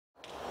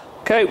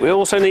Okay, we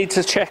also need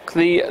to check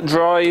the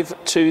drive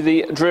to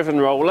the driven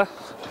roller.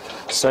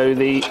 So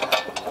the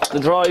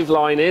drive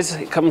line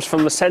it comes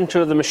from the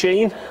centre of the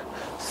machine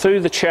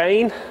through the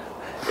chain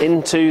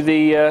into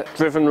the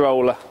driven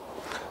roller.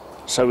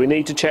 So we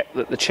need to check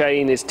that the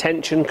chain is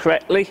tensioned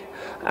correctly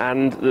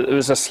and that there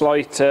is a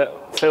slight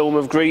film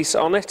of grease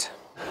on it.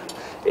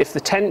 If the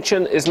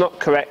tension is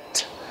not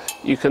correct,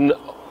 you can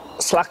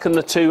slacken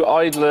the two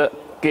idler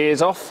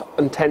gears off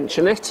and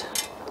tension it.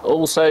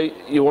 Also,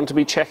 you want to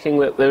be checking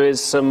that there is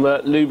some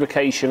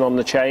lubrication on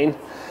the chain.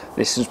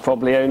 This is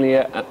probably only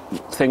a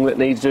thing that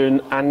needs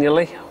doing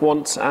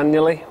once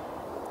annually.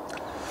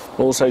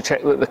 Also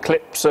check that the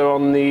clips are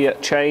on the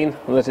chain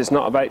and that it's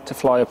not about to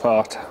fly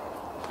apart.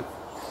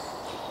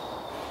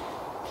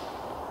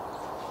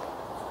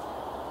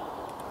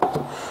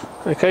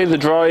 Okay, the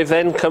drive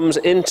then comes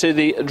into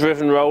the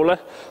driven roller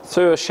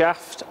through a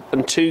shaft,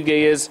 and two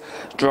gears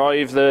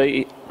drive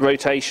the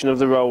rotation of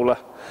the roller.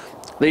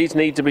 These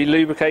need to be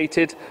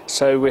lubricated,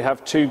 so we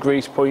have two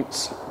grease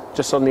points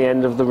just on the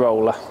end of the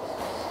roller.